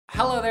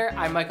Hello there,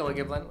 I'm Michael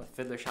Giblin with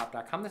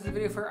Fiddlershop.com. This is a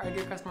video for our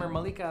dear customer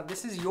Mallika.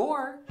 This is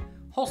your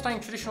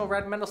Holstein traditional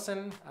red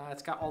Mendelssohn.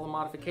 It's got all the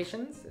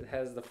modifications. It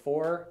has the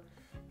 4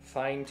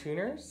 fine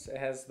tuners. It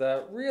has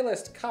the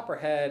Realist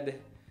Copperhead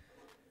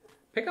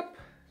pickup,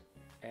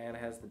 and it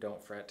has the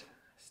Don't Fret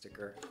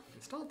sticker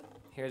installed.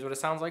 Here's what it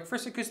sounds like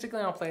first acoustically,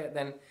 and I'll play it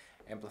then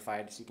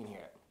amplified so you can hear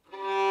it.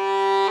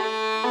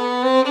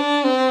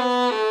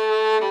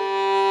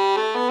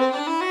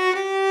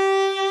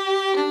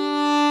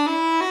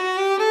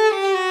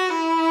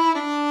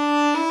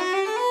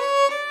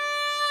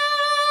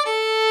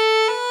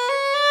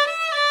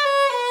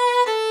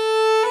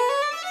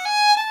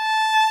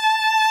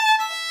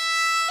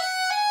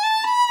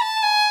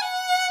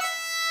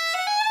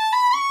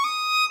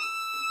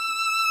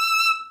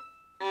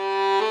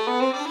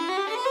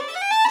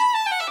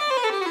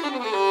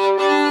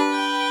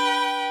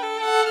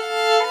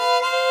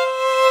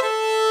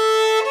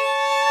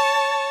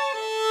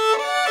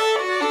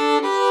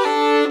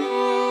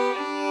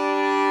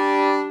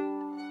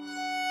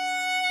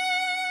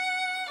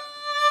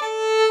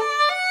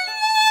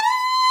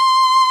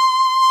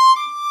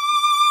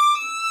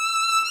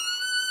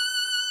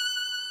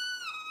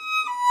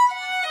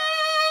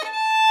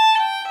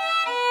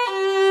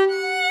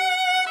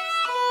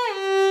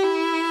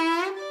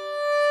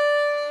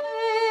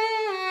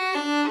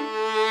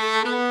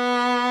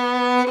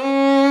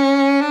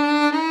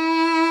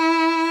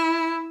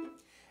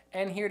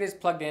 And here it is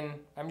plugged in.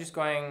 I'm just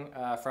going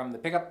from the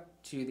pickup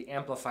to the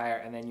amplifier,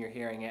 and then you're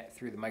hearing it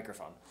through the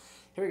microphone.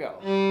 Here we go.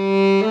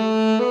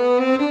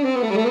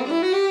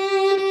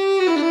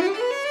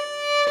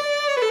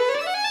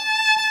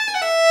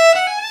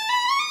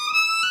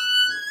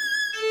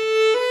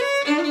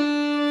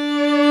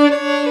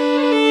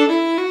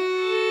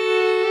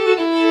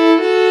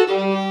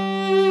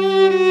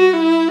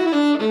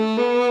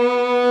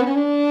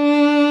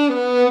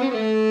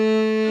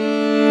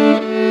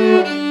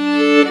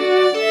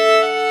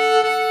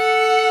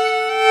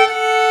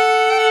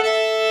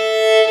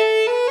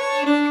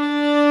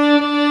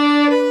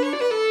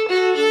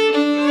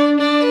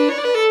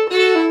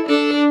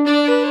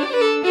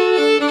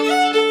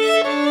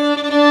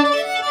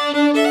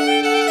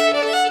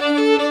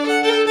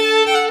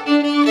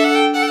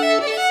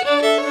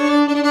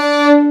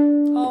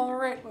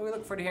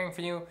 To hearing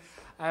from you.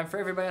 For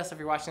everybody else, if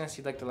you're watching this,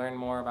 you'd like to learn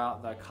more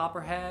about the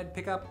Copperhead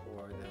pickup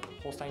or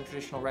the Holstein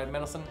traditional red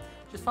Mendelssohn,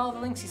 just follow the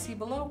links you see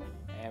below,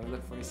 and we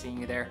look forward to seeing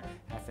you there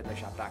at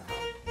Fiddlershop.com.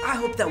 I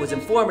hope that was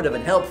informative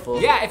and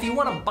helpful. Yeah, if you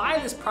want to buy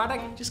this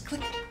product, just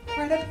click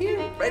right up here.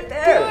 Right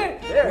there. Do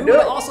it. There, we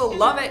would also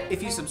love it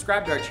if you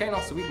subscribe to our channel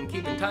so we can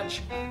keep in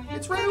touch.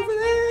 It's right over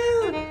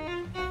there.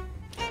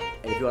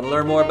 And if you want to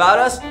learn more about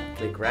us,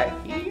 click right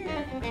here.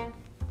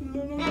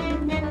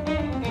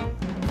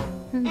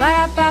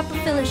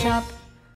 Fiddlershop.